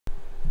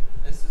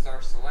is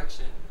our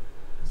selection.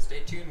 Stay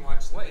tuned,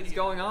 watch the What video. is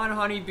going on,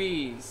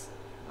 honeybees?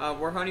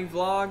 We're Honey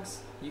Vlogs,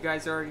 you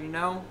guys already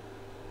know,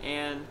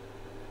 and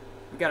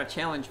we got a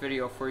challenge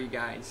video for you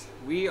guys.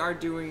 We are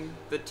doing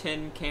the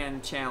tin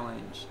can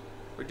challenge.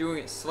 We're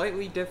doing it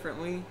slightly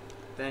differently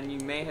than you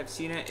may have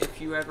seen it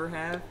if you ever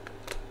have.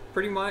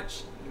 Pretty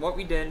much what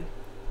we did,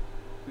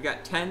 we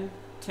got 10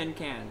 tin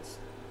cans.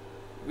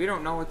 We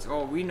don't know what's,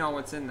 oh, we know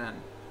what's in them,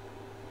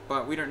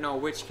 but we don't know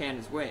which can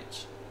is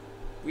which.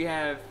 We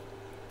have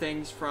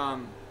things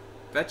from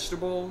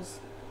vegetables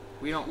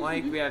we don't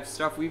like, we have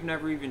stuff we've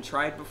never even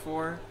tried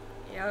before,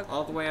 Yep.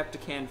 all the way up to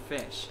canned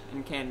fish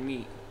and canned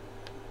meat.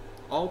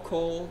 All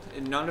cold,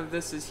 and none of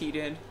this is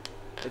heated.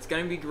 It's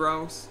gonna be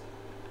gross.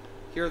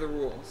 Here are the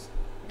rules.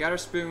 We got our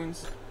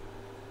spoons,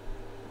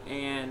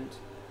 and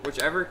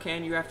whichever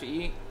can you have to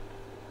eat,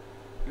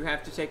 you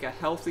have to take a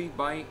healthy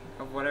bite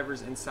of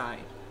whatever's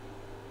inside.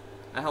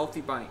 A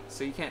healthy bite.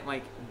 So you can't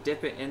like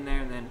dip it in there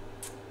and then,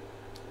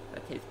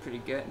 that tastes pretty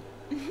good.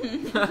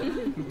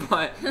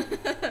 But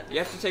you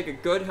have to take a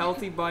good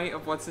healthy bite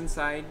of what's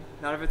inside.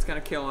 None of it's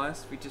gonna kill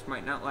us, we just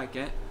might not like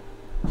it.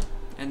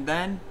 And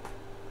then,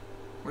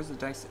 where's the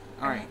dice?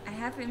 Alright, I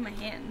have it in my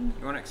hand.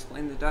 you wanna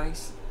explain the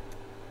dice?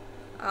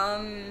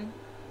 I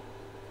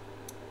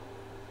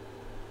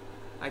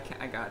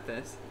got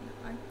this.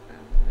 I found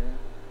it.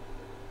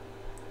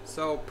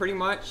 So pretty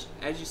much,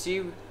 as you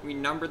see, we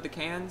numbered the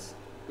cans.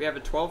 We have a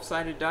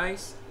 12-sided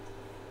dice.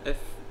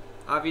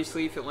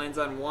 Obviously, if it lands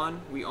on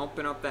one, we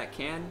open up that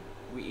can,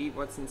 we eat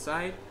what's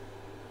inside.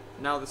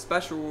 Now the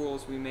special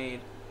rules we made,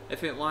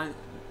 if it lands,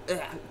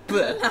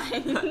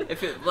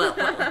 if it,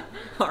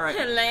 alright.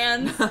 It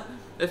lands.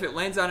 If it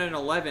lands on an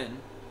 11,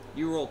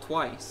 you roll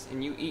twice,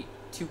 and you eat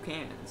 2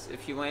 cans.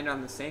 If you land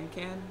on the same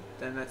can,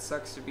 then that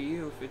sucks to be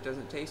you if it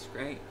doesn't taste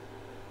great.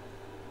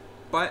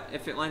 But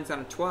if it lands on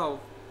a 12,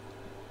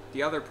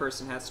 the other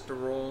person has to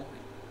roll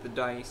the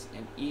dice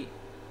and eat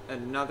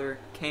another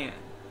can.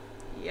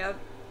 Yep.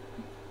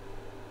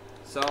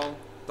 So,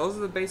 those are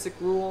the basic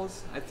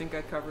rules. I think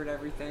I covered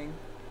everything.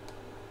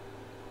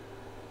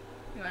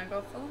 You wanna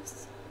go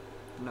first?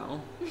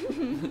 No.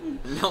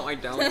 No, I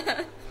don't.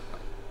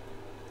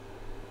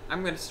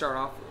 I'm going to start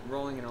off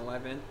rolling an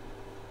 11.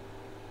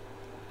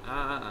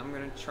 I'm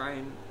going to try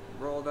and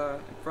roll in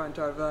front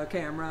of the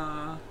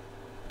camera.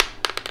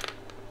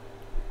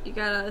 You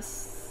got a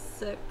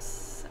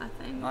 6, I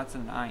think. Oh, that's a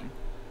 9.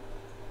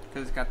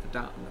 Because it's got the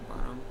dot on the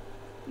bottom.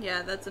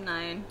 Yeah, that's a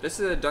 9. This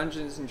is a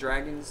Dungeons and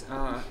Dragons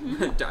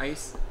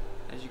dice,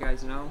 as you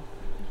guys know.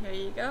 Here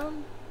you go.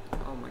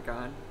 Oh my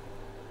god.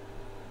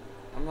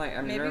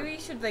 Maybe we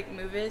should like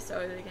move it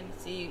so they can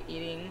see you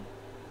eating.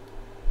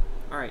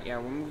 Alright, yeah,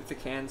 we'll move the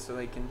can so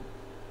they can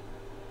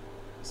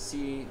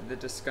see the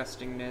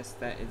disgustingness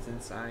that is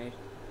inside.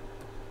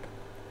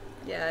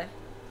 Yeah.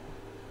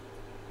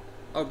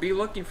 Oh, be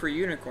looking for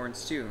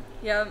unicorns too.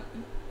 Yep.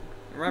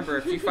 Remember,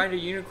 if you find a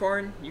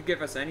unicorn, you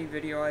give us any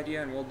video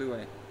idea and we'll do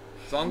it.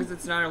 As long as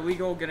it's not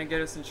illegal, gonna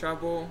get us in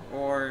trouble,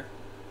 or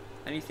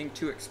anything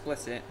too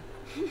explicit.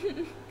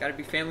 Gotta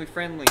be family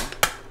friendly.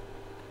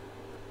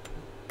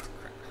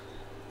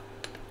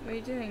 What are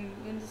you doing?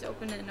 You can just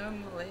open it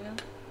normally.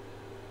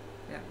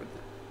 Yeah, with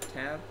the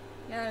tab.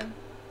 Yeah.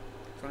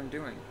 That's what I'm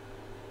doing.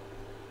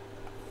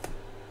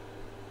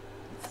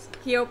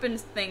 He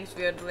opens things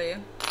weirdly.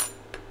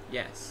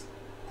 Yes.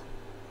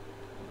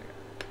 Oh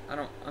my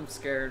god. I'm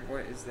scared.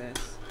 What is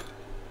this?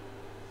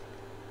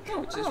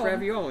 Oh, it's just Oh.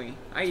 ravioli.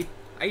 I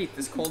eat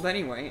this cold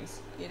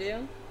anyways. You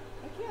do?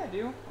 Heck yeah, I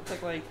do.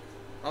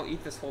 I'll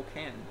eat this whole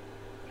can.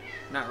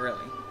 Not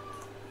really.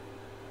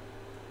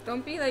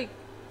 Don't be like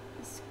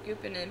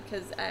scooping it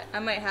because I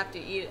might have to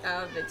eat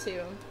out of it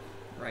too.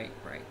 Right,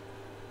 right.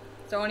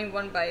 So only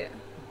one bite.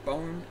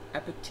 Bon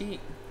appetit.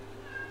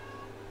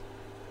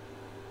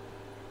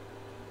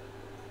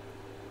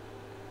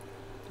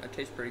 That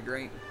tastes pretty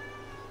great.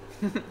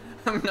 I'm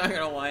not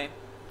gonna lie.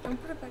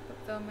 Don't put it back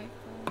up though, my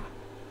phone.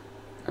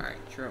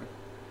 Alright, true.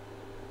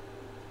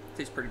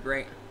 Tastes pretty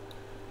great.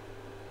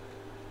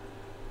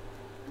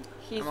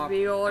 He's I'm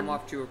weird.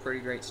 off to a pretty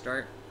great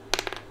start.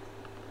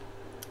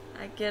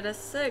 I get a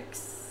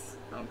 6.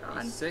 Oh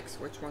god. A 6?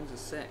 Which one's a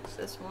 6?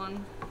 This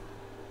one.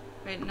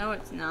 Wait, no,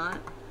 it's not.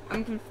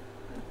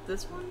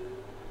 This one?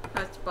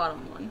 That's the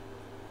bottom one.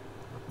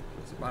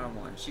 It's the bottom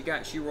one.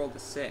 She rolled a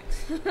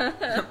 6.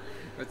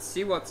 Let's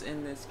see what's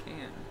in this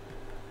can.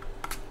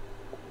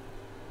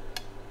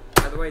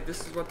 By the way,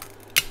 this is what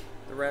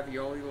the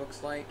ravioli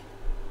looks like.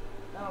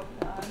 Oh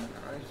god.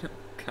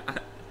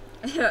 God.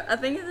 I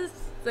think this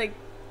like.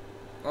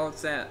 Oh,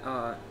 it's that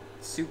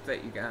soup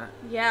that you got.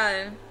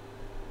 Yeah.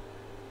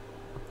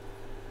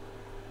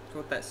 That's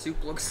what that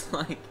soup looks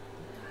like.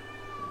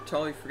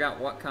 Totally forgot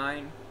what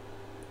kind.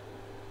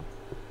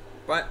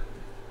 But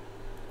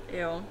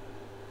Ew.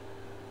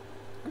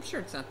 I'm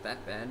sure it's not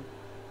that bad.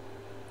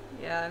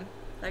 Yeah. Is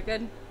that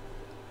good?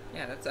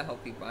 Yeah, that's a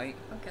healthy bite.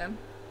 Okay.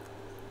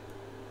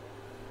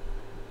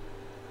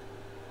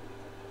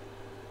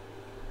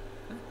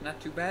 Not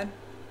too bad.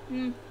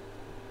 Hmm.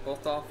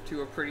 Both off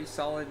to a pretty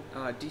solid,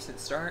 decent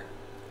start.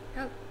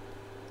 Yep.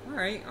 Alright.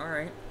 Alright,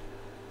 alright.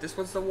 This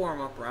was the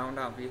warm-up round,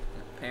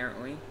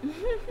 apparently.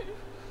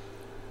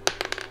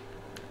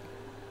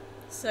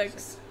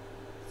 6.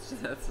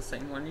 That's the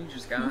same one you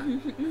just got.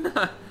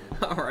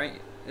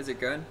 Alright, is it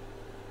good?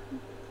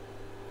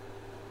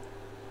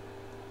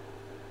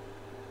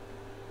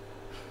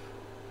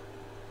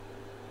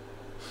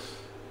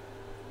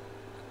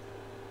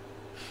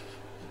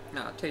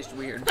 No, it tastes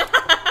weird.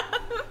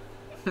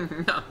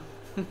 No.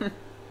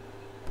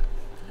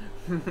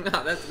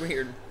 No, that's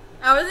weird.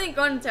 I wasn't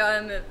going to tell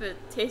him if it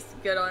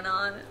tasted good or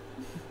not.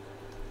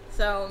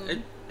 So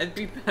It'd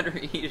be better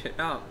to eat it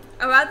up.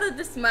 I'd rather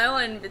just smile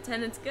and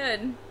pretend it's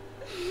good.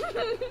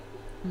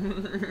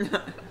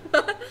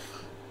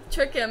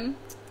 Trick him.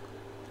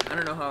 I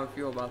don't know how I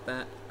feel about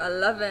that.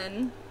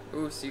 11.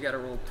 Ooh, so you gotta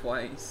roll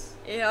twice.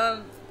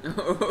 Yeah,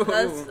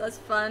 Ooh. that's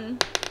fun.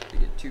 You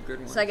get 2 good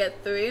ones. So I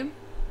get 3.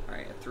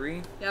 Alright, a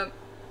 3. Yep.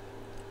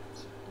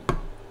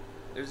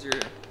 There's your...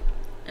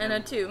 And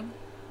a 2.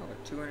 Oh,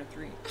 a 2 and a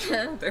 3.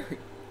 There we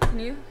go. Can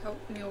you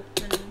help me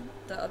open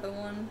the other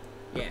one?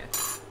 Yeah.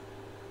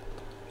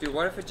 Dude,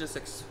 what if it just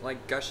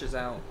like gushes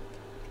out?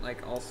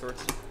 Like all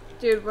sorts of...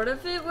 Dude, what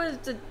if it was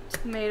the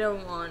tomato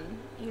one?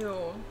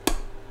 Ew.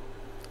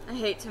 I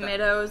hate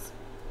tomatoes.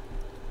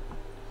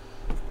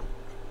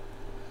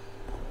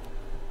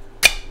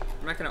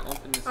 I'm not gonna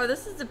open this. Oh,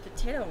 this is the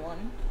potato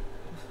one.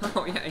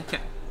 Oh, yeah, yeah.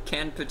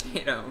 Canned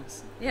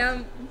potatoes.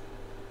 Yeah.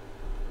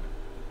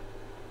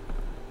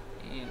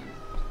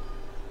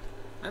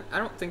 And I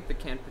don't think the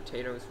canned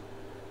potatoes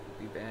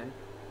would be bad.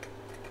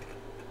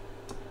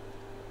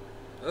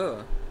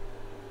 Ugh.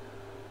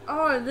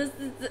 Oh, this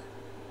is the...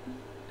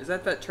 Is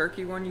that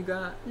turkey one you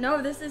got?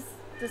 No, this is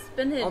the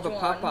spinach Oh, the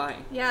one. Popeye.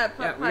 Yeah, Popeye.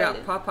 Yeah, we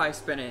got Popeye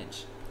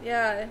spinach.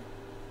 Yeah.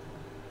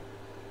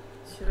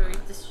 Should we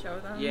just show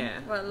them Yeah.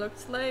 what it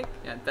looks like?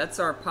 Yeah, that's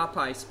our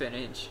Popeye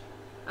spinach.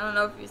 I don't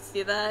know if you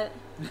see that.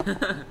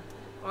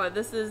 Oh,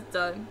 this is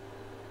the...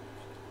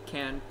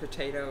 Canned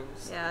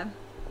potatoes. Yeah.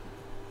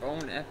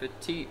 Bon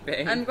appetit,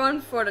 babe. I'm going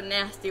for the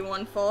nasty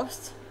one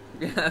first.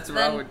 Yeah, that's what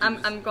I Then would do.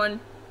 I'm going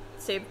to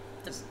save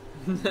the...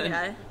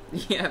 Yeah.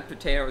 Yeah,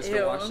 potatoes to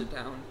Ew. wash it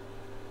down.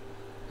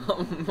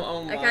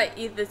 Oh my. I gotta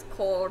eat this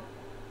cold.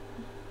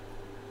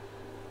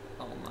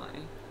 Oh my.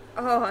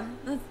 Oh,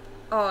 that's...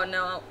 Oh,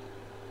 no.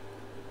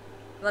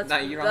 That's, No,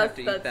 you don't have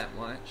to eat that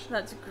much.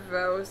 That's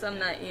gross. I'm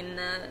not eating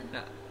that.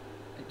 No.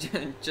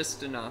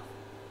 Just enough.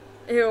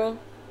 Ew.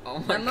 Oh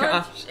my That much?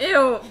 gosh.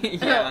 Ew.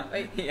 Yeah,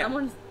 Wait, yeah.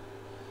 someone's...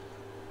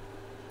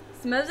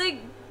 Smells like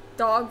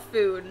dog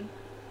food.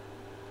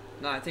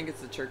 No, I think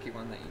it's the turkey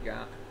one that you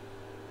got.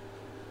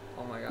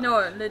 Oh my gosh. No,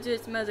 it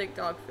legit smells like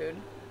dog food.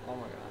 Oh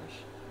my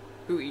gosh.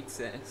 Who eats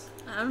this?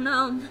 I don't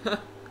know.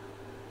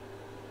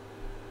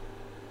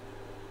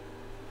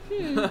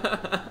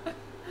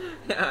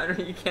 Yeah,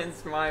 you can't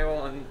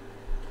smile and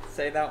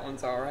say that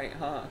one's alright,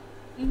 huh?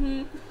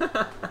 Mhm.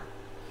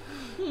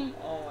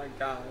 Oh my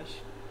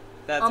gosh.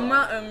 That's I'm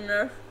not awful. in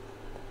this.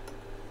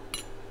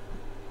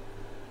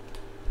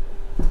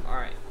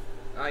 Alright.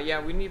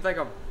 Yeah, we need like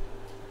a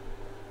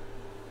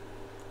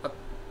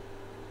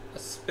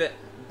spit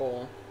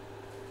bowl.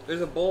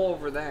 There's a bowl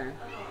over there.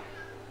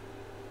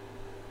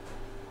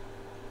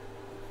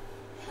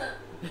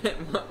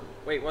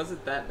 Wait, was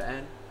it that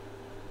bad?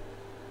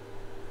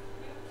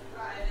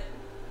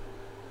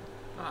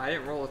 Oh, I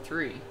didn't roll a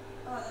 3.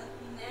 Oh, that's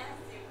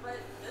nasty, but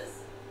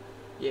this...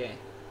 Yeah.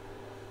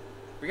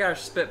 We got our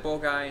spit bowl,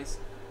 guys.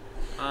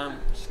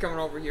 She's coming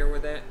over here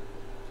with it.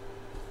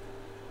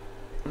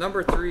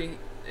 Number 3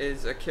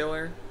 is a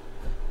killer.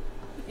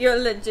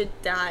 You'll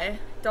legit die.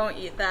 Don't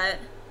eat that.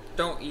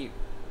 Don't eat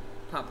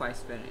Popeye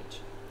spinach.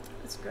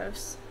 It's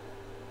gross.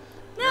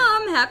 No,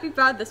 I'm happy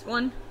about this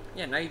one.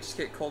 Yeah, now you just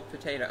get cold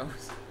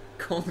potatoes.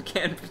 Cold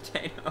canned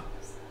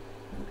potatoes.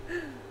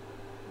 Oh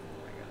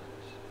my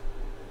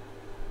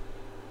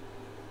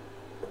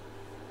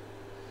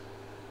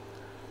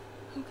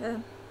gosh.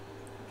 Okay.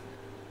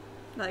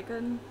 That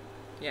good?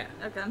 Yeah.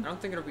 Okay. I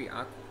don't think it'll be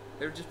awkward.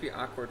 It'll just be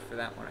awkward for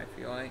that one, I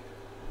feel like.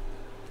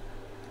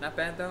 Not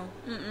bad though.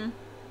 Mm-mm.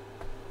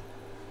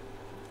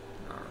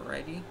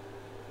 Alrighty.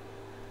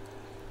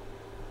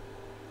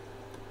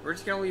 We're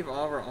just gonna leave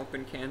all of our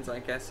open cans, I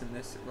guess, in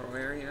this little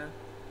area.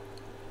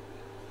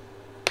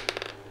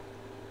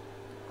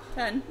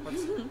 10.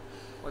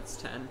 What's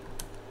 10?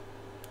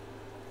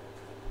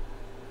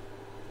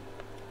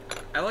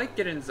 I like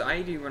get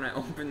anxiety when I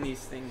open these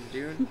things,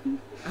 dude.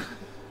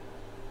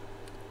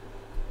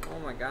 Oh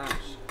my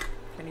gosh.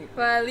 Can you...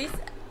 But at least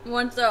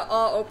once they're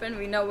all open,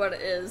 we know what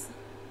it is.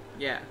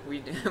 Yeah,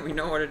 we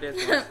know what it is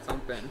once it's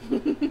open.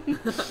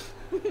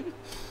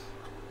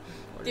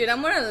 Dude,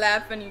 I'm gonna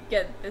laugh when you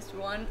get this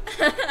one.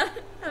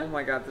 Oh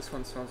my god, this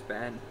one smells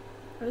bad.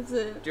 What is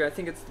it? Dude, I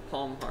think it's the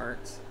palm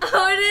hearts.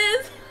 Oh, it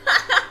is!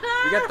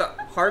 We got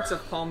the hearts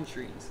of palm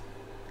trees.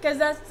 Because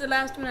that's the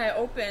last one I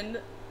opened.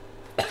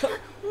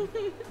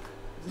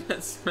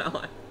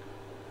 Smell it.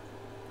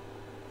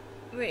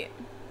 Wait.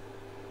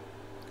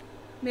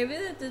 Maybe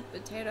they did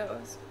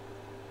potatoes.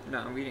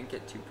 No, we didn't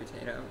get 2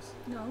 potatoes.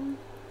 No.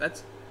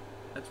 That's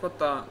what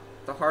the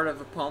the heart of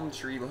the palm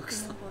tree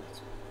looks like.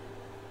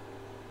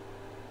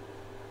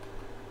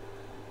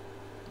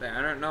 There,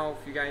 I don't know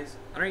if you guys,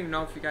 I don't even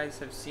know if you guys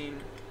have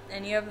seen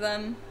Any of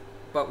them?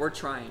 but we're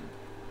trying.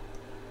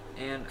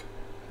 And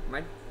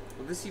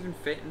will this even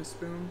fit in a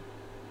spoon?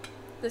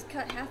 Just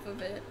cut half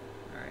of it.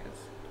 Alright, let's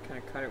kind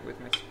of cut it with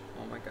my,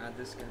 oh my god,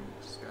 this is gonna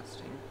be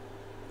disgusting.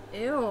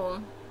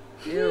 Ew.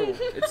 Ew,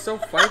 it's so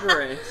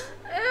fibrous.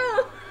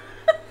 Ew.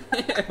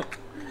 Ew.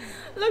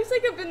 Looks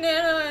like a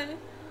banana.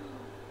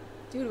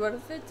 Dude, what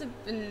if it's a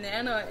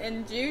banana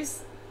and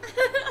juice?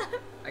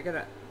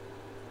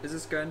 Is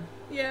this good?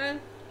 Yeah.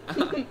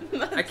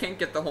 I can't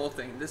get the whole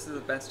thing. This is the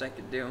best I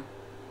could do.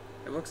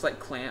 It looks like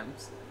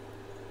clams.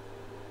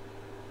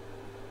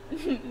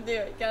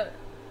 Dude,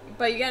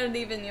 but you gotta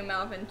leave it in your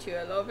mouth and chew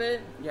a little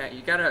bit. Yeah,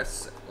 you gotta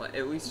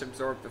at least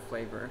absorb the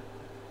flavor.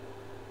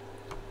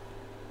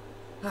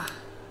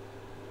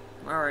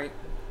 Alright,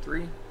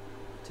 3,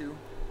 2,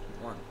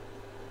 1.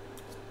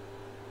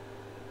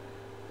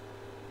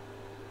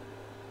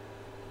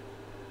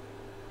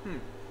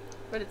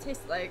 What it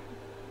tastes like.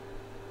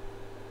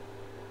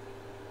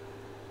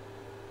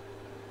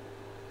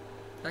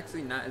 It's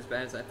actually not as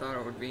bad as I thought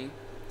it would be.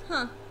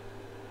 Huh.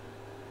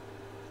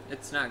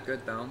 It's not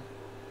good though.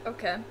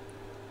 Okay.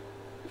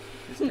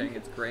 Just kidding,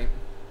 it's great.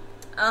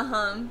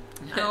 I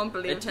don't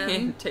believe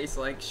him. It tastes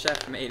like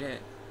Chef made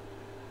it.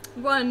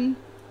 One.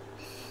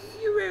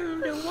 You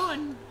rolled a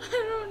 1.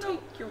 I don't know.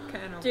 Take your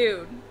can of.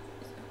 Dude.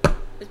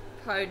 It's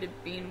probably the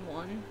bean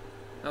one.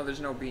 No, there's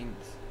no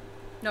beans.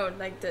 No,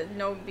 like the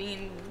no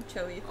bean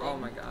chili thing. Oh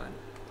my god.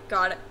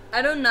 God,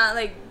 I do not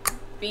like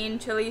bean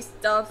chili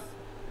stuff.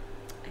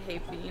 I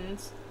hate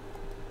beans.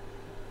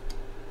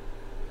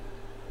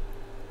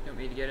 You want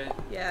me to get it?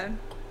 Yeah.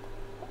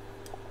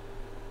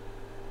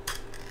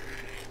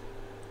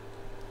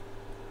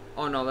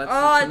 Oh no, that's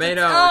Oh, the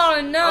tomatoes.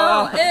 oh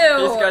no, Oh,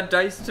 ew. It's got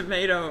diced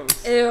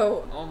tomatoes.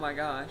 Ew. Oh my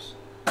gosh.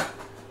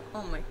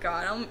 Oh my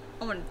god, I'm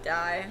gonna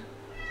die.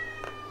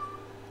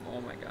 Oh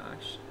my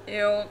gosh.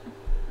 Ew.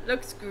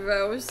 Looks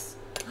gross.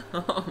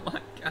 Oh my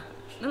gosh.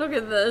 Look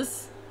at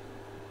this.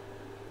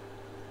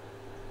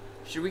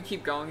 Should we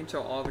keep going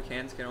until all the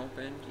cans get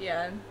opened?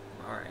 Yeah.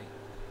 Alright.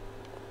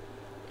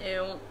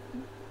 Ew.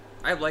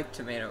 I like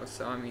tomatoes,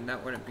 so I mean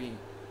that wouldn't be.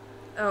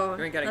 Oh.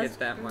 You ain't gotta that's get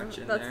that much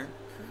in that's there.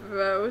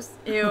 Gross.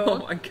 Ew. Oh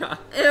my god.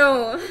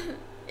 Ew.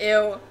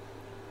 Ew.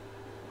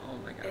 Oh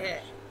my gosh. Eh.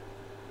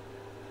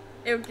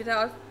 Ew, get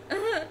off.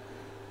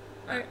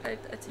 I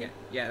take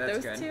Yeah, that's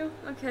those good. two?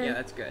 Okay. Yeah,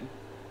 that's good.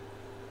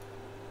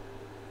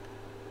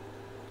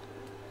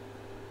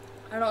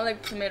 I don't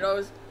like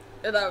tomatoes.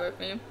 Get that with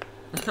me.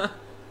 Oh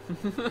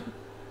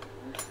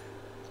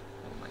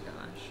my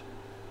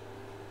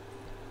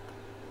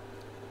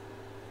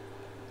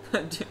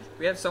gosh. Dude,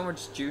 we have so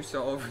much juice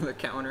all over the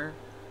counter.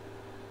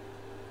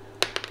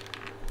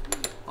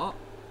 Oh.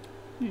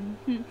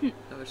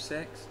 Another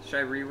 6. Should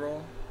I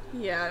re-roll?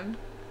 Yeah.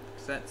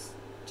 Because that's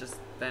just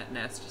that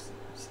nasty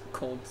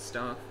cold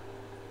stuff.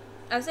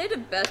 I'd say the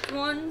best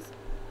ones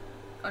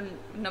are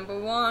number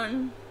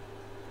 1.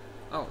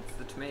 Oh, it's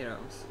the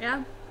tomatoes.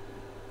 Yeah.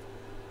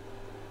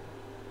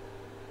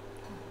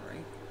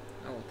 Alright.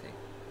 I will take.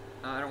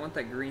 I don't want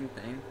that green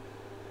thing.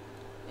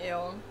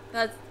 Ew.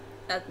 That's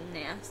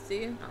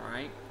nasty.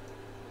 Alright.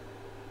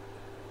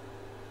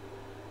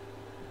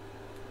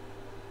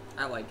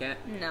 I like it.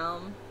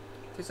 No.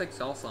 Tastes like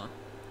salsa.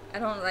 I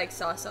don't like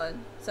salsa,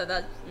 so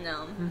that's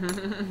no.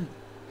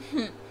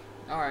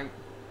 Alright.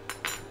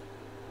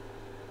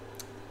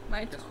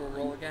 My Guess we'll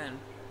roll again.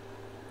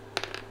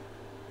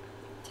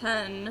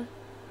 10.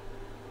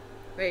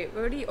 Wait, we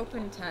already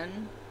opened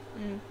 10.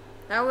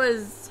 That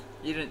was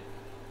You didn't.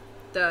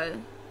 the.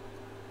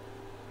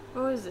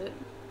 What was it?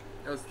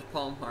 That was the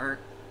palm heart.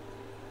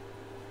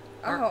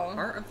 Oh.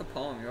 Heart of the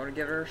palm. You want to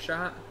give her a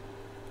shot?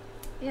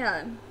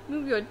 Yeah.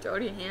 Move your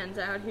dirty hands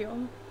out here.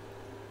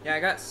 Yeah, I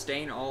got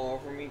stain all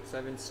over me because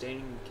I've been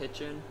staining the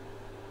kitchen.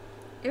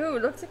 Ew,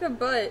 it looks like a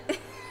butt.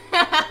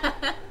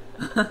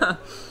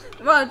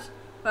 Watch.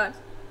 Watch.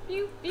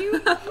 Pew, pew.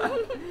 God,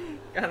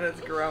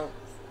 that's gross.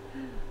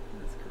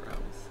 That's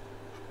gross.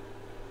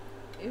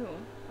 Ew.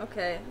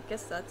 Okay, I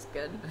guess that's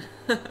good.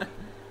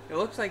 It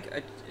looks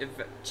like if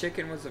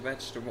chicken was a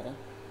vegetable.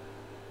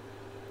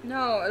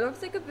 No, it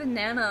looks like a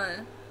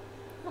banana.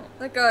 Oh.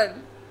 Like a.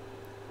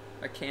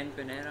 A canned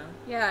banana?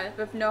 Yeah,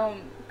 with no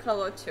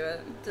color to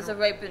it. Just a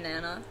ripe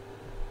banana.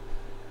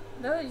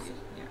 Those.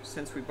 Yeah,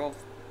 since we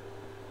both.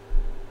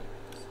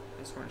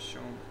 I just want to show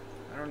them.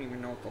 I don't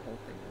even know what the whole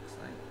thing looks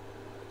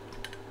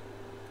like.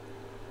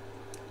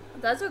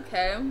 That's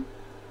okay.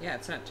 Yeah,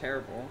 it's not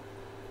terrible.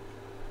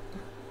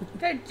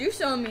 Okay,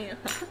 juice on me.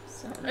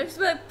 Sorry. I just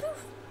went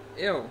poof.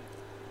 Ew.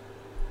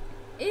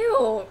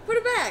 Ew, put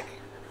it back.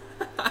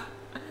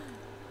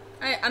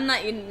 I'm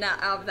not eating that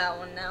out of that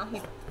one now.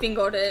 He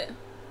fingered it.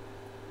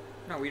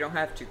 No, we don't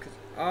have to, cause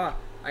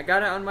I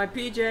got it on my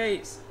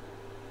PJs.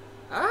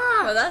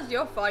 Well, that's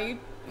your fault. You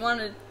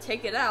want to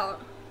take it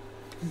out.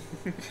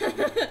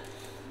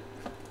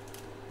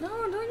 No,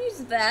 don't use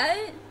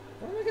that.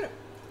 What am I gonna?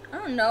 I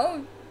don't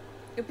know.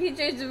 Your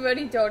PJ's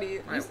already dirty.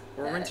 Alright,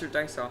 we'll rinse your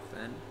dice off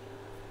then.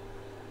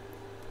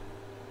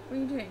 What are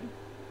you doing?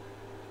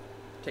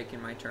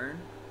 Taking my turn.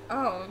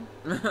 Oh.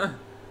 We'll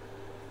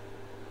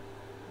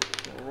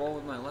roll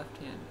with my left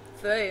hand.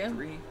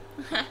 3.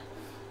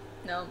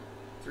 No.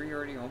 3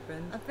 already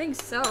opened. I think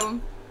so.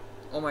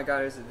 Oh my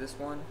god, is it this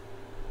one?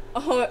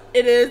 Oh,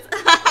 it is.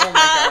 Oh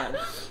my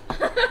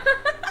god.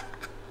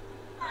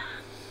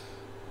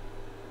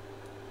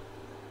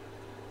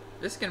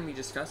 This is gonna be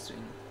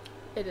disgusting.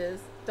 It is.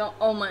 Don't.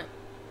 Oh my.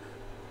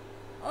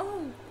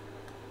 Oh.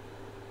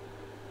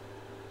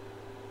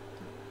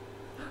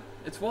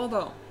 It's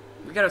Waldo.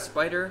 We got a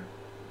spider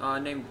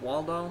named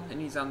Waldo,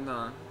 and he's on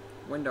the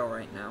window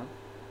right now.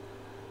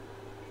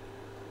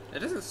 It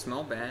doesn't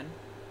smell bad.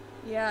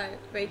 Yeah,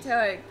 wait till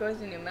it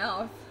goes in your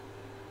mouth.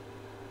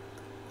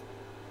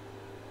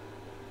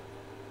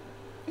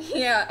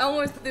 Yeah, I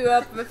almost threw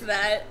up with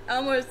that. I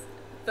almost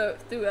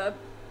threw up.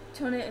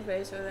 Turn it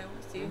away so they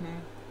won't see.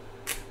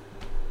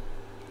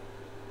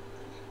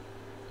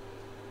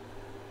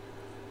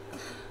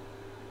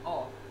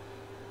 Oh.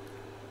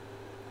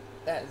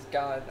 That is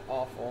god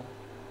awful.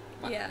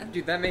 Yeah.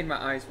 Dude, that made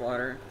my eyes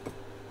water.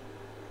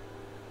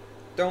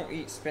 Don't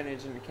eat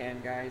spinach in a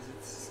can, guys.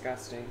 It's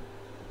disgusting.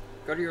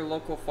 Go to your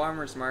local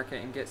farmer's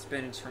market and get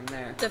spinach from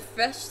there. The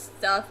fresh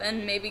stuff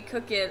and maybe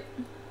cook it.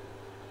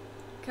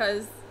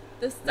 Cause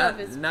this stuff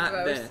is not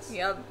gross. this.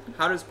 Yep.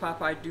 How does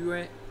Popeye do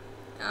it?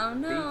 I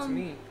don't know. Beats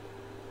me.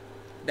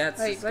 That's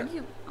Wait, what do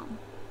you?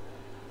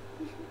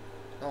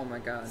 Oh my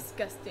god.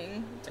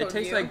 Disgusting. It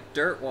tastes like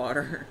dirt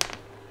water.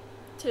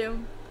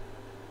 2.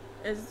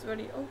 Is this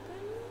already open?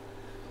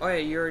 Oh yeah,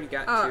 you already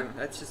got Oh, 2.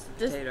 That's just the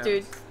This potatoes.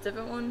 dude's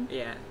different one.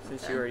 Yeah,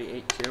 since Okay. you already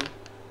ate 2.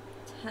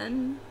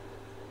 10.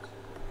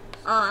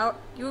 Oh,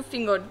 you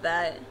fingered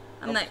that.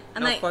 I'm No,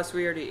 like, plus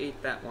we already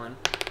ate that one.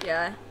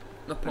 yeah.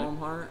 The palm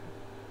heart.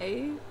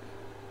 8?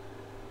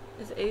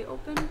 Is 8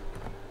 open?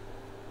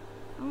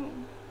 Oh.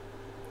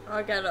 Oh,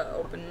 I gotta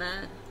open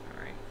that.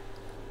 Alright.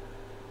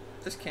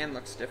 This can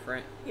looks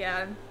different.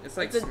 Yeah. It's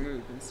like It's a-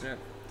 smooth instead of...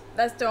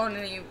 That's the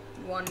only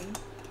one.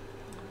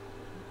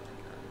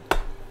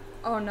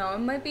 Oh no, it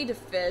might be the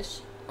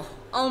fish. Oh,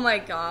 Oh my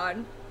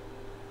god.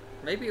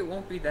 maybe it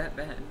won't be that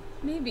bad.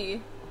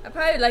 Maybe. I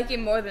probably like it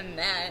more than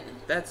that.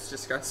 That's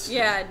disgusting.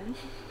 Yeah.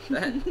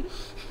 That...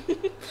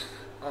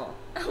 Oh.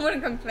 I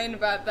wouldn't complain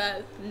about that.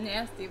 It's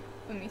nasty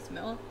when we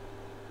smell.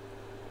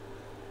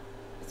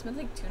 It smells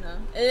like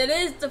tuna. It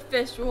is the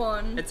fish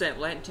one. It's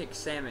Atlantic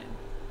salmon.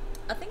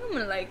 I think I'm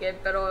gonna like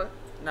it, but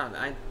No,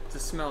 the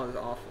smell is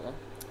awful.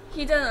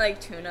 he doesn't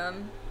like tuna.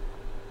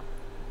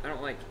 I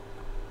don't like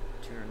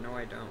tuna. No,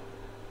 I don't.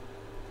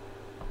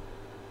 Oh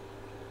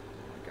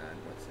my god,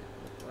 what's it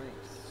look like?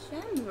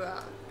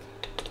 Shamrock.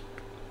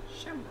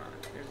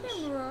 Shamrock. There's a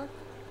Shamrock.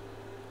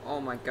 Oh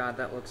my god,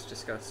 that looks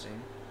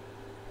disgusting.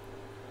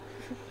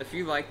 If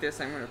you like this,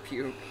 I'm gonna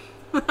puke.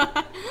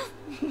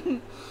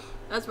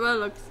 That's what it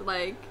looks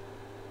like.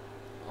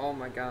 Oh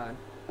my god.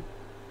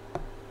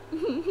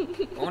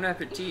 Bon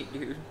appetit,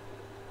 dude.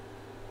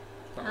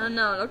 I don't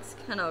know, it looks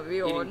kind of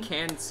weird. Eating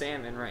canned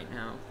salmon right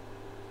now.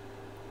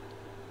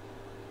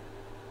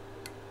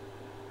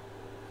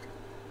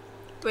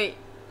 Wait,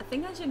 I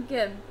think I should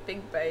get a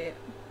big bite.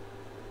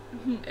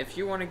 If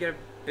you want to get a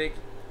big,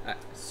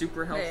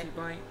 super healthy Wait.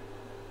 bite.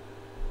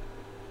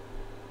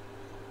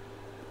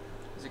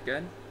 Is it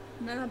good?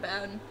 Not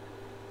bad.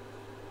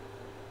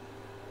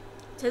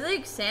 Tastes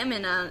like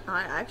salmon,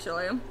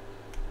 actually.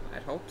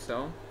 I'd hope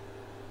so.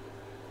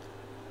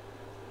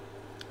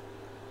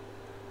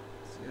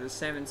 See, the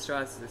salmon still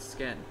has the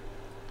skin.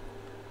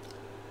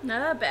 Not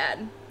that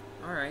bad.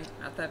 Alright,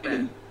 not that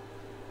bad.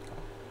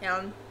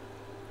 Yeah.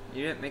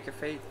 You didn't make a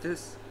face.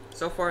 This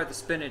so far the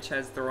spinach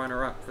has the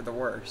runner-up for the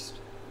worst.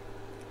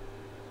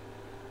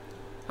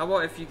 How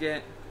about if you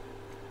get?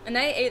 And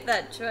I ate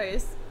that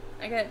choice.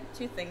 I got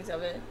 2 things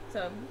of it,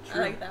 so I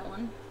True. like that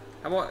one.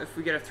 How about if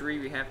we get a 3,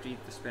 we have to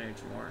eat the spinach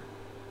more.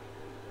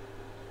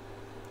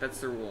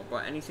 That's the rule.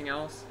 But anything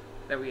else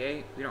that we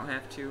ate, we don't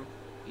have to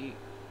eat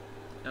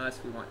unless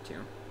we want to.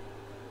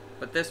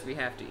 But this we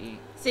have to eat.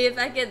 See, if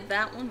I get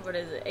that one, what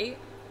is it, 8?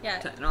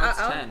 Yeah. No, it's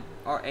 10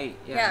 or 8.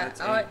 Yeah,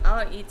 that's 8.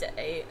 I'll eat the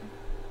 8.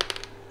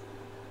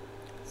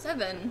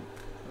 7.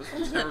 This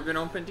one's never been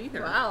opened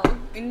either. Wow.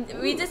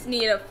 We just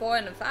need a 4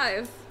 and a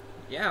 5.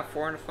 Yeah,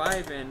 4 and a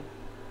 5 and.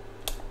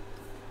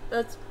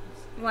 Let's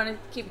want to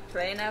keep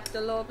playing after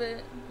a little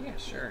bit. Yeah,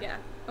 sure. Yeah.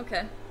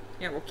 Okay.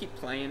 Yeah, we'll keep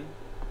playing.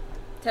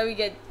 Till we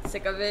get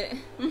sick of it.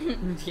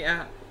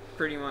 Yeah,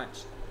 pretty much.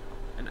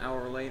 An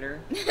hour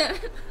later.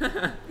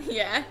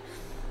 Yeah.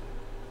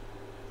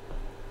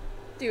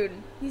 Dude,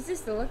 he's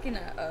just looking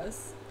at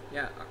us.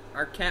 Yeah,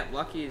 our cat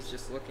Lucky is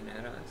just looking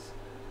at us.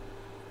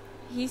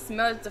 He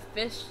smells the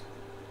fish.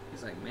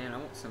 He's like, man, I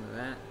want some of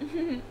that. What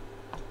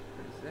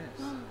is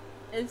this?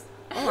 It's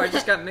Oh, I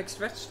just got mixed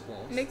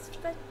vegetables. mixed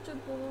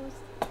vegetables.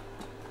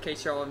 In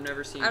case y'all have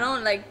never seen I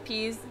don't like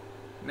peas.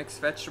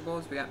 mixed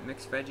vegetables, we got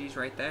mixed veggies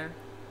right there.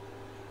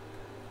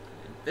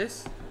 And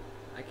this,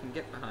 I can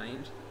get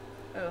behind.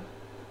 Oh.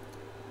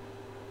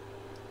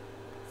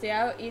 See,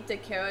 I'll eat the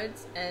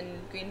carrots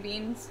and green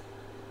beans.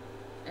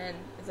 And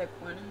is there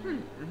corn in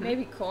there? Mhm.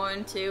 Maybe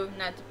corn too,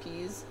 not the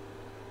peas.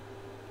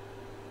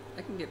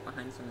 I can get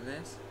behind some of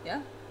this.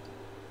 Yeah?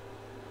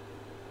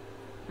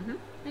 Mhm.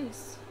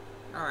 Nice.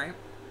 All right.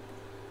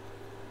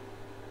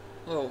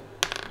 Oh,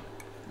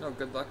 no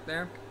good luck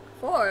there.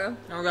 4.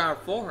 Oh, I got a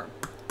 4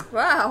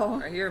 Wow.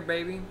 right here,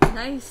 baby.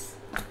 Nice.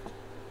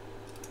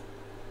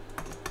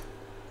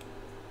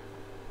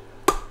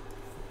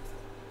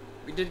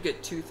 We did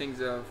get 2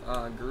 things of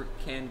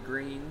canned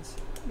greens.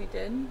 We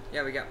did.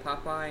 Yeah, we got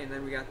Popeye, and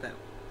then we got that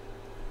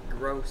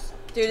gross.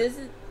 Dude, this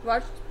is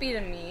watch speed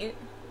of meat.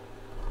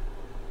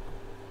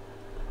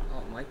 Oh,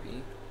 it might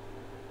be.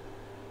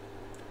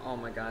 Oh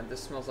my god,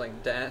 this smells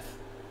like death.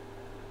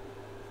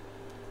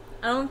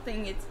 I don't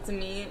think it's the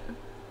meat.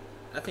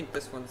 I think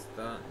this one's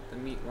the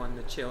meat one,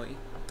 the chili.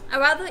 I'd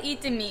rather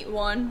eat the meat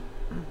one.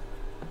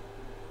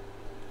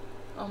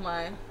 Oh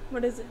my.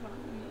 What is it? Hold on,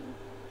 let me-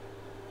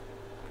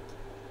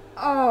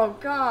 Oh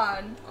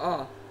god.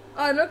 Oh,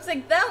 Oh, it looks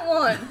like that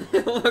one.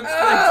 it looks the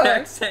Ugh.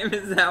 exact same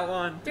as that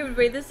one. Dude,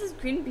 wait, this is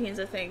green beans,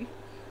 I think.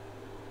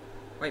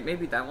 Wait,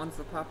 maybe that one's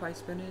the Popeye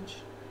spinach?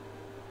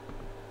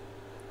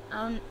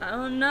 I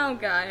don't know,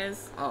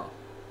 guys. Oh,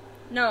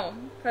 No,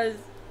 cause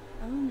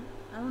I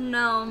don't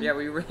know. yeah,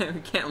 we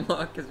can't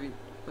look because we.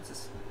 What's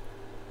this?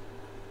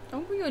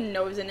 Don't put your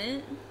nose in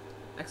it.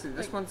 Actually,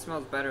 this Like- one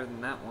smells better than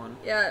that one.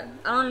 Yeah,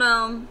 I don't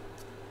know,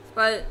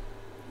 but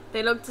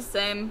they look the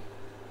same.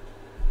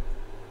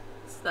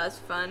 So that's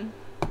fun.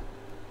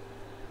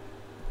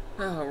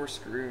 Oh, we're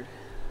screwed.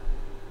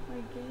 My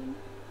game.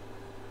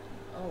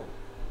 Oh,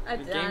 I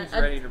the down- game's I-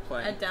 ready to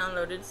play. I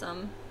downloaded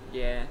some.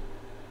 Yeah.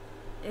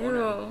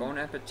 Ew. Bon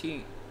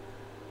appetit.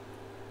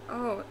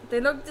 Oh, they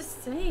look the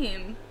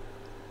same.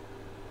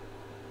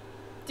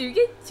 Do you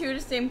get 2 of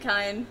the same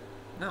kind?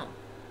 No.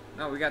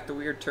 No, we got the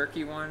weird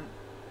turkey one.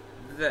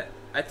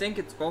 I think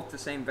it's both the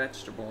same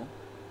vegetable.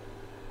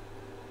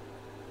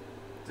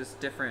 Just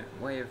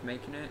different way of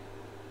making it.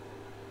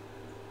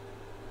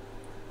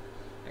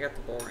 I got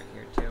the bowl right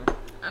here too.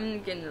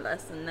 I'm getting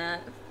less than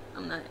that.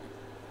 I'm not.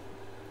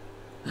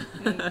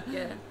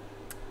 Yeah,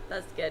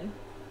 that's good.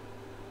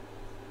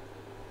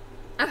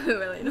 I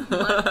really don't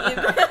want to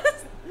eat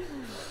this.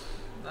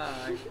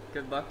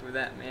 Good luck with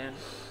that, man.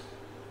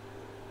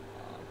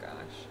 Oh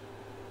gosh.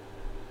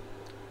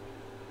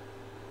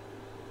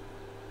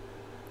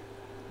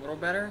 A little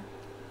better?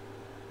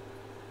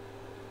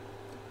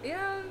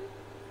 Yeah,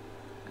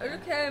 Yeah.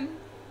 okay.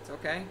 It's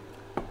okay.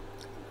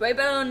 Way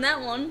better than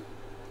that one.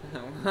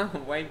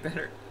 Way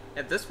better.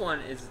 Yeah, this one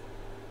is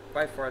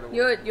by far the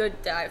worst.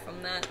 You'd die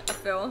from that, I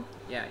feel.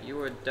 Yeah, you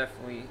would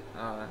definitely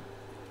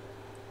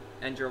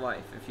end your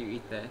life if you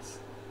eat this.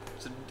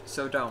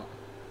 So don't.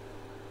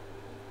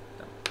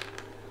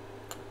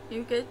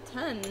 You get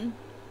 10.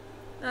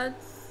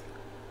 That's,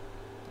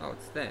 Oh,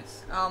 it's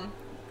this.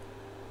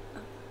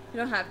 you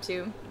don't have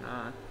to.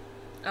 Nah.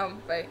 Oh,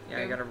 wait. Yeah,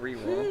 I gotta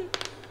re-roll.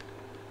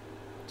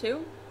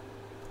 2?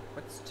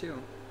 What's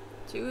 2?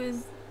 2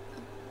 is,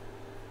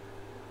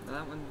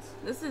 That one's.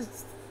 this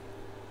is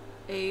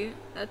 8.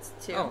 That's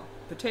 2. Oh,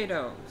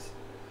 potatoes.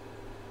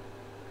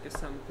 Get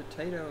some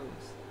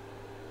potatoes.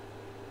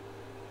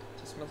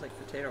 Just smells like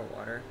potato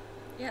water.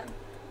 Yeah,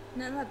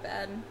 not that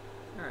bad.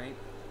 Alright.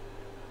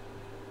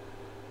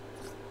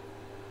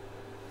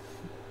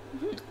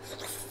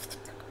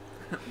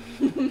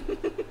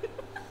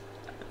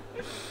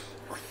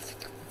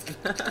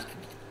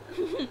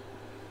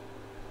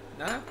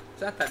 No,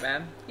 it's not that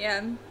bad.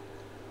 Yeah,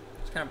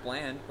 It's kind of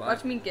bland, but.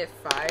 watch me get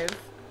 5.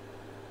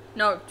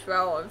 No,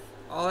 12.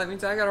 Oh, that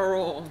means I gotta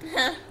roll.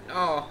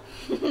 Oh.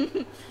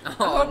 I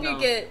Oh, hope no. you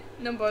get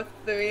number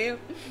 3.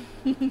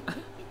 I'm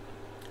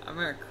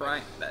gonna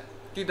cry.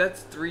 Dude,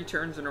 that's 3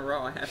 turns in a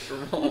row I have to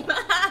roll.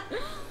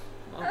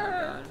 Oh my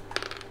god.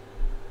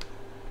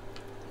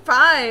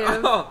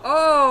 5. Oh.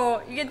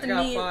 Oh, you get I the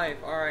got meat. 5.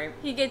 Alright.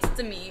 He gets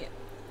the meat.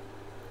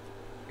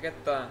 I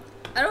got the.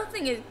 I don't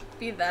think it'd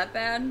be that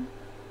bad.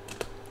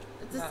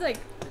 It's just like,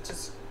 It's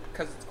just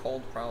because it's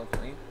cold,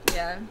 probably.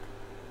 yeah.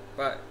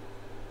 But.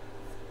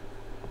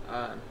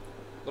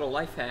 Little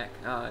life hack.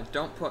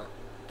 Don't put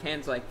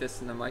cans like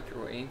this in the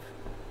microwave.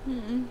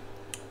 Mm-mm.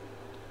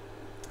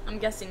 I'm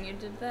guessing you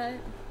did that.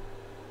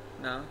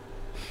 No.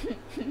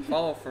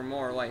 Follow for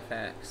more life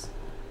hacks.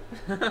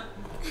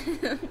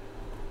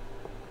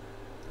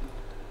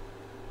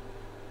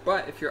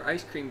 But if your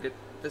ice cream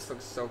this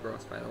looks so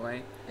gross, by the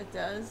way. It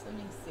does. Let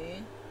me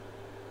see.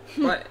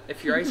 But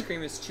if your ice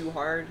cream is too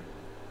hard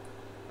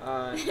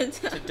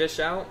to dish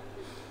out,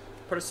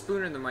 put a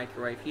spoon in the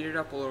microwave, heat it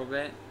up a little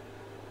bit,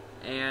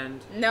 and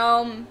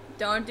No,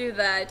 don't do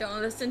that. Don't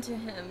listen to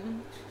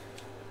him.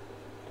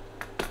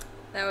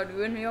 That would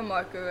ruin your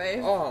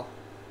microwave. oh,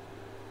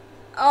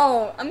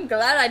 Oh, I'm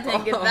glad I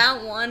didn't get Oh.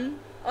 that one.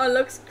 Oh, it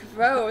looks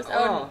gross.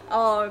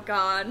 Oh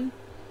god.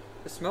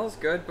 it smells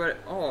good, but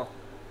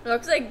It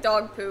looks like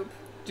dog poop.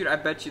 dude, I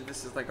bet you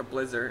this is like a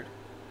blizzard.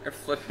 Or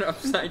flip it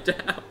upside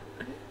down.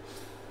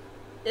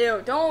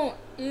 Ew, don't.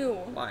 Ew.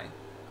 Why?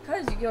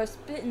 Because you're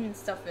spitting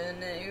stuff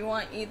in it. You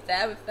want to eat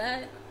that with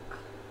that?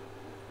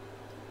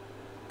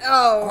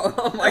 Oh.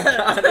 Oh my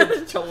god,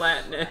 it's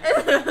gelatinous.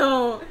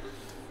 Ew.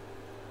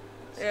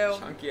 It's Ew.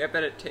 chunky. I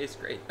bet it tastes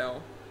great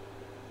though.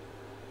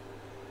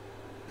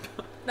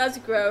 That's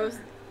gross.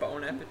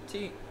 Bon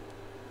appetit.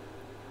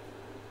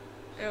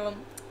 Ew.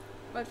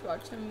 Let's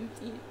watch him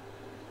eat.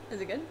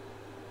 Is it good?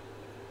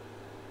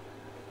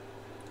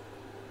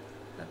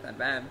 Not that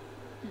bad.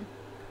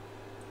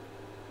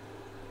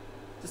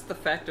 Just the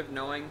fact of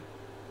knowing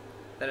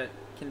that it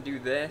can do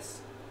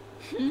this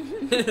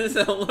is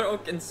a little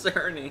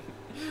concerning.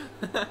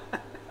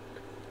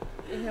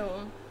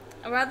 Ew.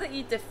 I'd rather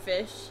eat the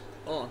fish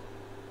Oh,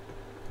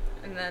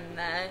 and then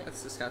that.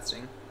 that's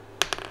disgusting.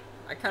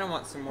 I kind of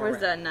want some more.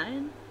 Where's that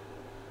 9?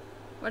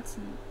 What's...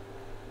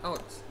 Oh,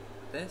 it's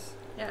this?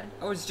 Yeah.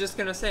 I was just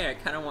gonna say, I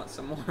kind of want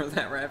some more of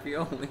that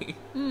ravioli.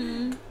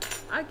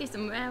 I'll get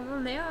some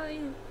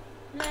ravioli.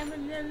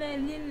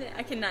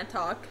 I cannot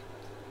talk.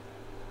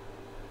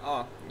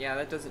 Oh, yeah,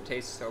 that doesn't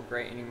taste so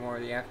great anymore.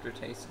 The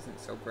aftertaste isn't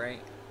so great.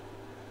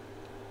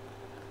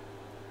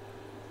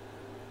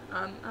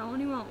 I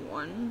only want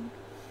one.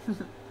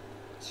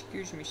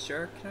 Excuse me,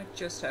 sir. Can I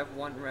just have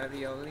one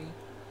ravioli?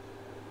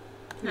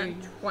 Not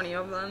 20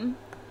 of them.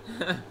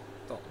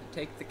 Don't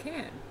take the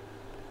can.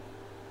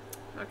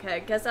 Okay, I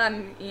guess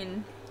I'm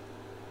in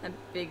a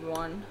big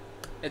one.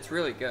 It's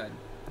really good.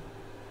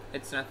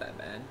 It's not that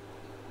bad.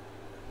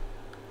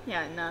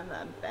 Yeah, not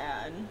that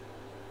bad.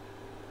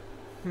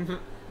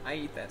 I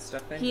eat that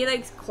stuff in. He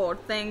likes cold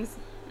things,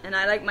 and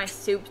I like my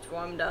soups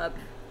warmed up.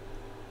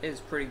 It's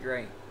pretty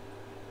great.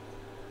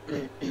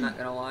 Not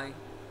gonna lie.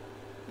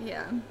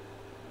 Yeah.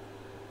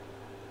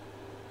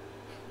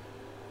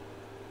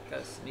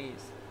 Gotta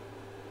sneeze.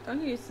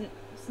 Don't you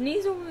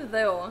sneeze over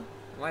there.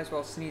 Might as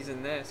well sneeze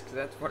in this, because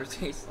that's what it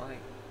tastes like.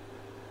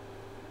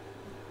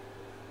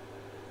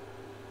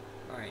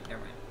 Alright,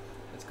 never mind.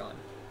 It's gone.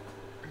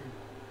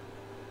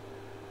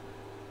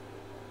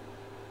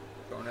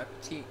 Bon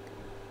appetit.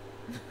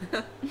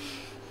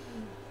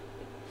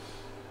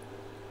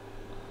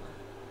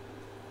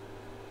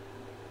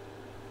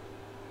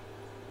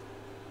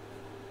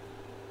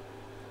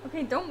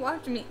 Okay, don't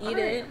watch me eat Alright,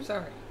 it. I'm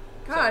sorry.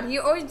 God, Sorry. he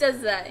always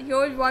does that. He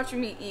always watches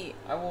me eat.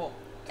 I will.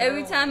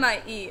 Every time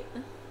I eat.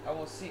 I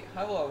will see.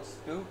 Hello,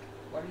 Spook.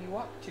 What are you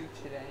up to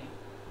today?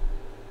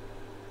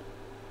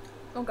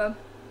 Okay.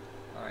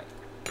 Alright.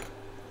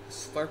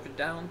 Slurp it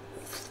down.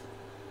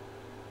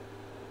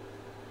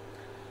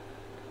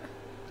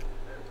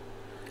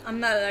 I'm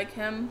not like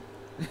him.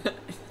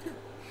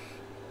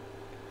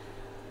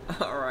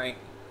 Alright.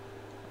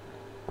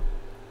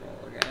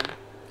 Roll again.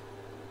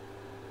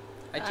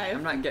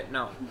 I'm not getting.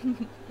 No.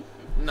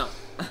 No.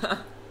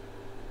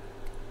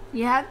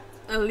 You have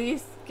to at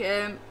least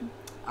get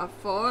a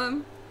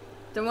 4.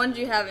 The ones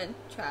you haven't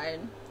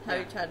tried. Have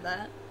you Yeah. tried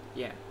that?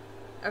 Yeah.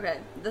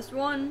 Okay, this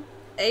one,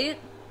 8.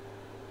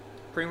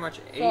 Pretty much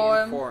 8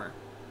 4. and 4.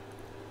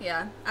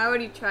 Yeah, I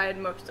already tried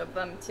most of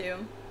them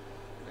too.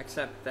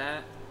 Except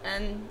that.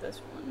 And this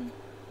one.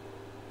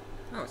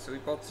 Oh, so we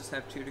both just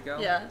have 2 to go?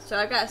 Yeah, so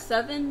I got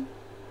 7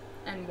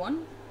 and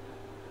 1.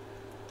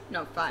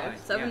 No, 5. 5,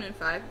 7 yeah. and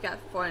 5. Got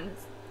 4 and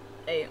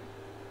 8.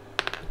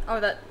 Oh,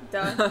 that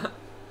done.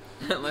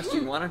 Unless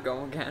you want to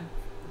go again.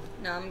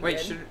 No, I'm Wait,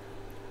 good.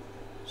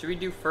 should we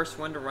do first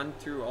one to run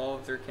through all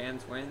of their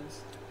cans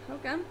wins?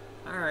 Okay.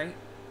 Alright.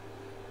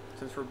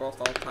 Since we're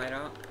both all tied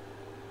up.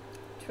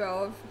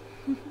 12.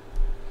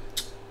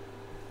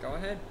 Go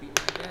ahead, be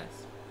my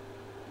guess.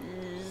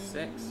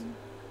 6.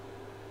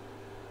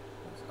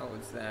 Oh,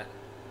 what's that?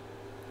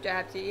 Do I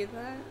have to eat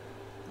that?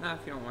 Nah,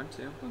 if you don't want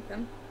to.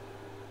 Okay.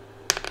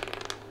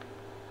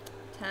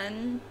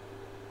 10.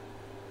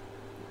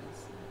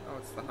 Oh,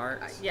 it's the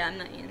hearts. Yeah, I'm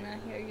not eating that.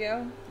 Here you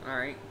go.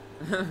 Alright.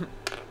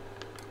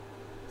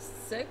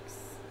 6.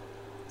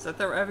 Is that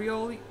the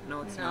ravioli?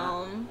 No, it's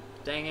not. No.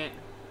 Dang it.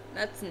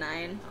 That's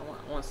 9.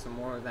 I want some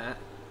more of that.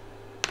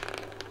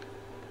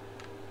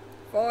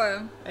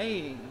 4.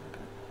 Hey.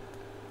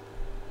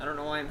 I don't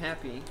know why I'm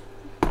happy.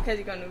 Because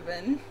you're gonna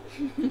win.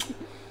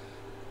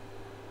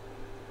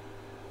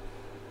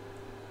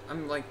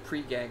 I'm like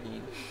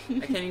pre-gagging. I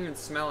can't even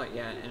smell it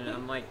yet, and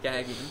I'm like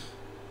gagging.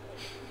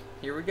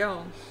 Here we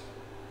go.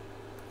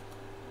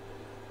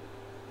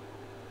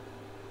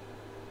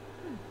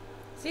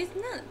 See, it's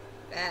not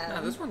bad.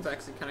 No, this one's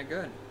actually kind of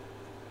good.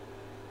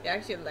 You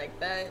actually like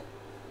that?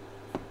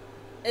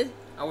 It's,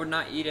 I would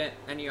not eat it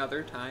any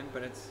other time,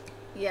 but it's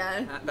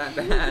yeah. not that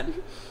bad.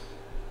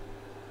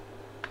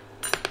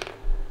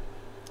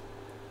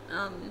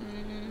 A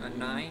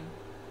 9.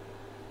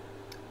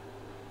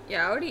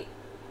 Yeah,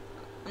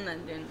 I'm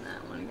not doing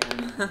that one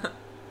again.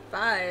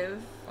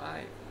 5.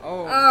 5.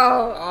 Oh.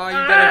 Oh. Oh, you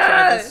better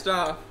try this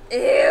stuff.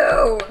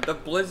 Ew. The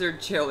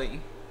Blizzard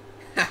chili.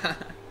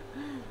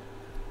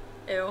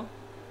 Ew. Oh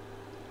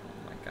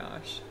my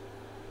gosh.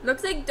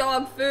 Looks like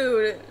dog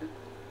food.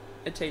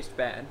 It tastes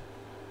bad.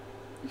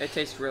 It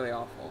tastes really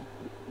awful.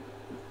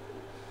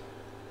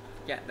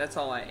 Yeah, that's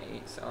all I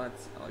ate, so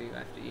that's all you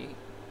have to eat.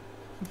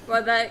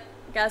 Well, that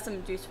got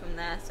some juice from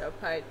that, so it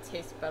probably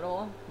tastes better.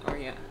 Oh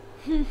yeah.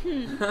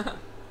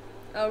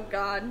 Oh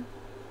God.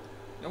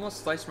 You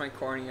almost sliced my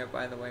cornea,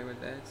 by the way, with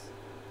this.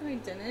 No, I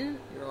didn't.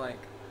 You were like,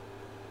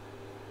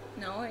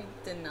 No, I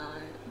did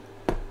not.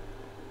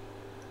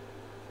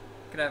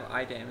 could have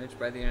eye damage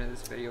by the end of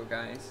this video,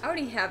 guys. I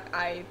already have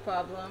eye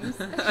problems.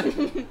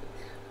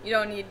 You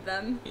don't need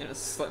them. You know,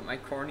 slit my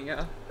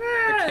cornea.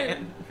 Ah! The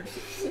can.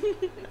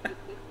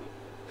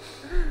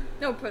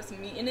 No, put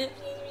some meat in it.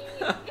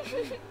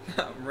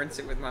 Rinse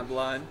it with my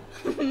blood.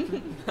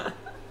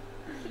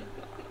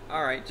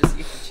 Alright, just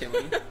eat the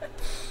chili.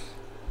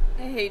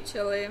 I hate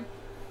chili.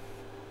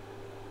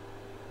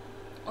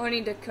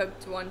 Only the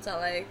cooked ones I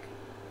like.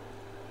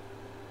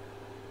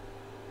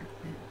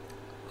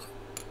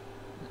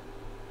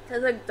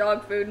 Tastes like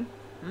dog food.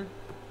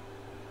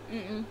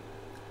 Mm-mm.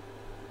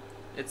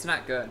 It's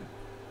not good.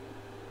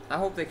 I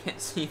hope they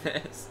can't see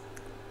this.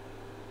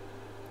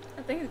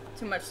 I think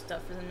too much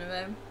stuff is in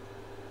there.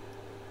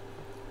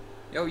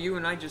 Yo, you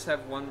and I just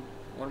have one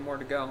more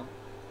to go.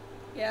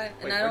 Yeah,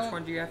 and Wait, I don't. which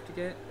one do you have to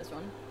get? This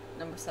one,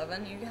 number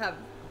 7. You have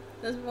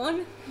this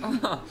one.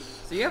 Oh,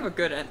 so you have a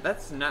good end.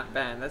 That's not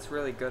bad. That's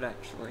really good,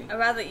 actually. I'd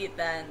rather eat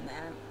that and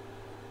that.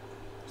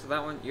 So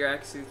that one, you're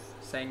actually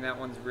saying that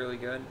one's really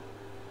good?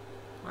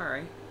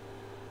 Alright.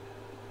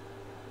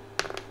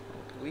 I'll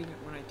believe it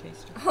when I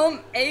taste it.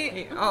 Home 8.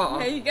 Hey, oh.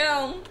 There you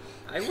go.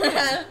 I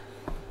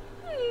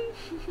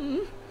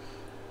win.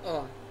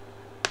 Oh.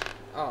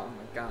 Oh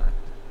my god.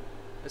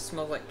 It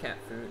smells like cat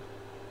food.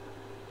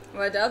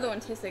 Well, the other one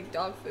tastes like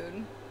dog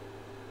food.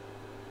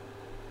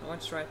 How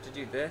much do I have to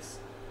do this?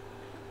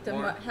 The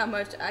how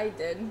much I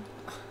did.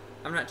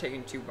 I'm not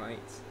taking 2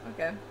 bites.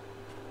 Okay.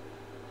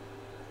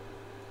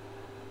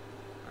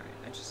 Alright,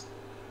 I just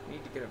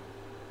need to get a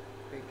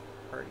big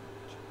party.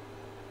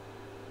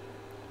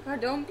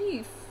 God, don't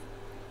be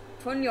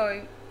putting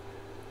your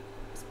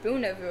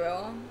spoon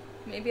everywhere.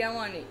 Maybe I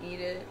want to eat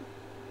it.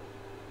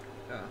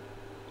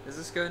 Is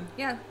this good?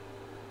 Yeah,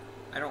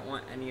 I don't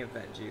want any of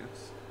that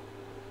juice.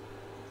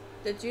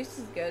 the juice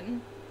is good.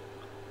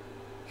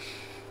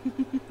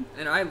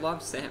 And I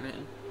love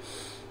salmon.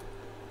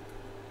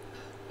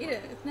 Eat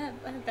it. It's not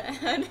that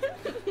bad.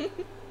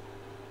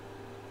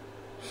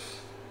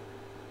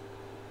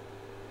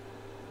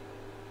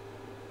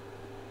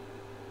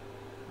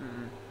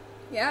 Mm-mm.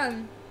 Yeah.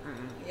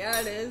 Mm-mm. Yeah,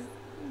 it is.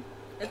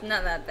 It's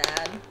not that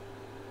bad.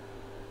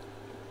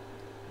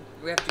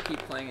 We have to keep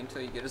playing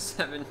until you get a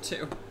 7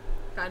 too.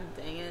 God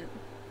dang it.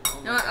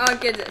 Oh No, my I'll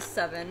get it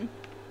 7.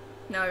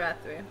 No, I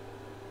got 3.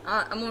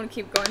 I'm gonna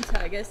keep going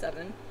till I get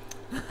 7.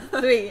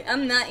 3.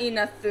 I'm not eating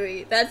a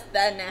 3. That's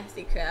that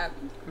nasty crap.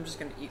 I'm just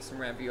gonna eat some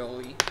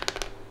ravioli.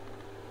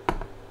 Did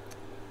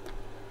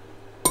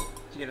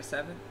you get a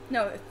 7?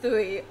 No,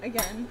 3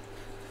 again.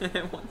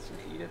 It wants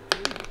you to eat a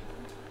 3.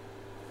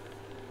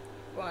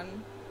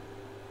 1.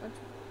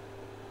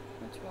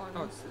 Which one?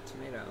 Oh, it's the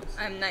tomatoes.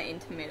 I'm not eating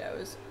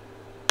tomatoes.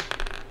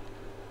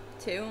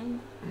 2.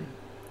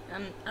 I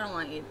don't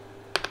want to eat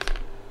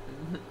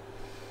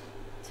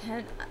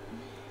 10.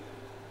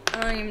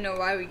 I don't even know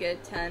why we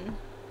get 10.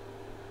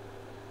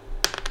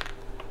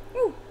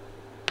 Woo!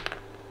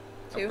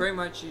 So 2. pretty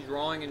much she's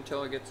rolling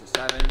until it gets a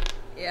 7.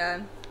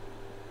 Yeah.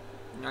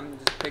 And I'm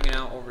just picking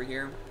out over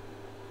here.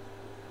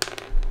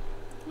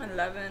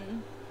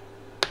 11.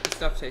 This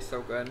stuff tastes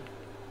so good.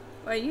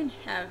 Well, you can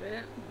have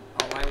it.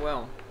 Oh, I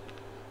will.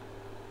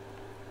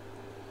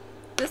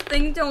 This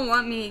thing don't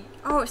want me.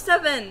 Oh,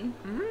 7.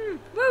 Mm-hmm.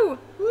 Woo!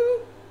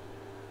 Woo!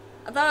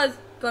 I thought it was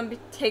going to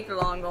take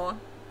longer.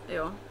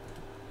 Ew.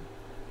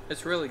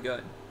 It's really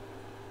good.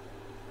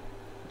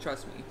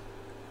 Trust me.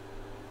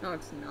 No,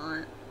 it's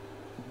not.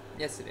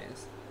 Yes, it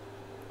is.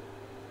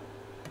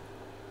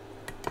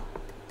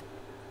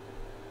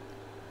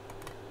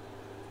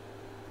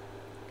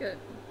 Good.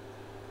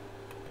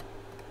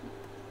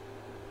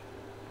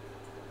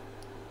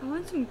 I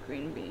want some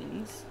green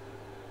beans.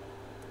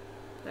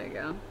 There you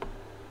go.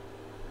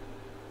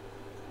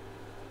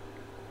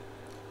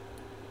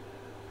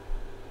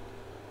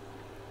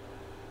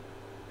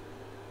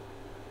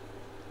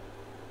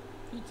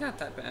 It's not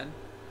that bad.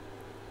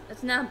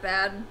 It's not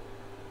bad.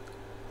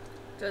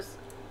 Just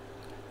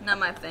not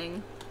my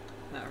thing.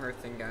 Not her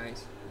thing,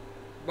 guys.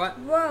 But,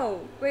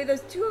 Whoa! Wait,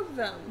 there's 2 of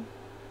them.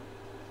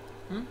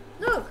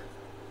 Look!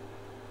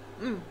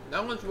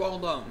 that one's well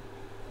done.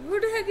 Who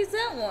the heck is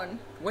that one?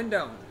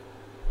 Window.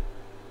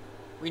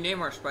 We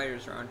name our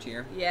spiders around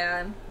here.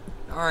 Yeah.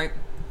 Alright.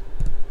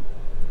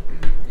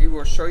 We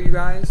will show you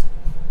guys.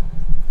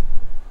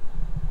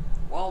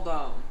 Well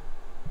done.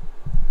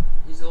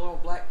 He's a little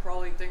black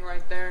crawling thing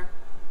right there.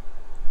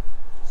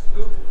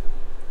 Spook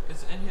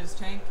is in his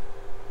tank.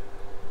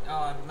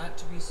 Not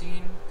to be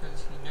seen,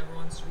 because he never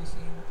wants to be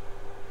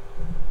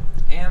seen.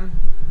 And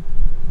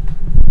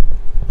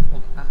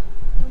I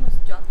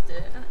almost dropped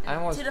it. I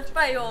almost- To the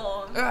fire!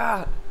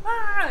 ah,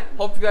 Ah!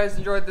 hope you guys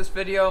enjoyed this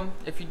video.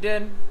 If you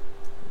did,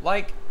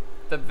 like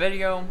the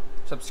video,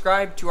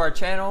 subscribe to our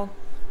channel,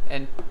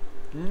 and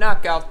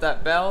knock out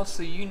that bell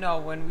so you know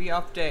when we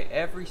update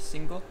every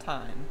single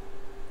time.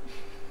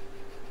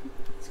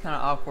 It's kind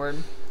of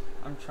awkward.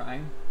 I'm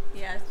trying.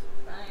 Yeah, it's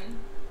fine.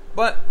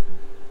 But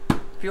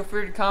feel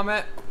free to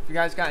comment if you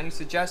guys got any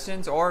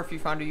suggestions, or if you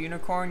found a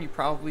unicorn, you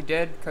probably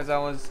did, because I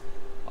was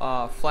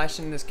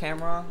flashing this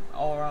camera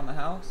all around the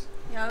house.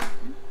 Yep.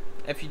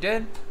 If you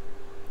did,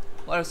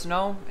 let us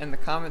know in the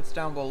comments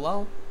down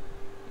below.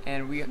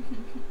 And we,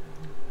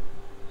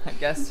 I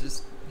guess,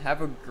 just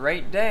have a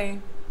great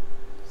day.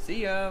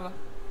 See ya.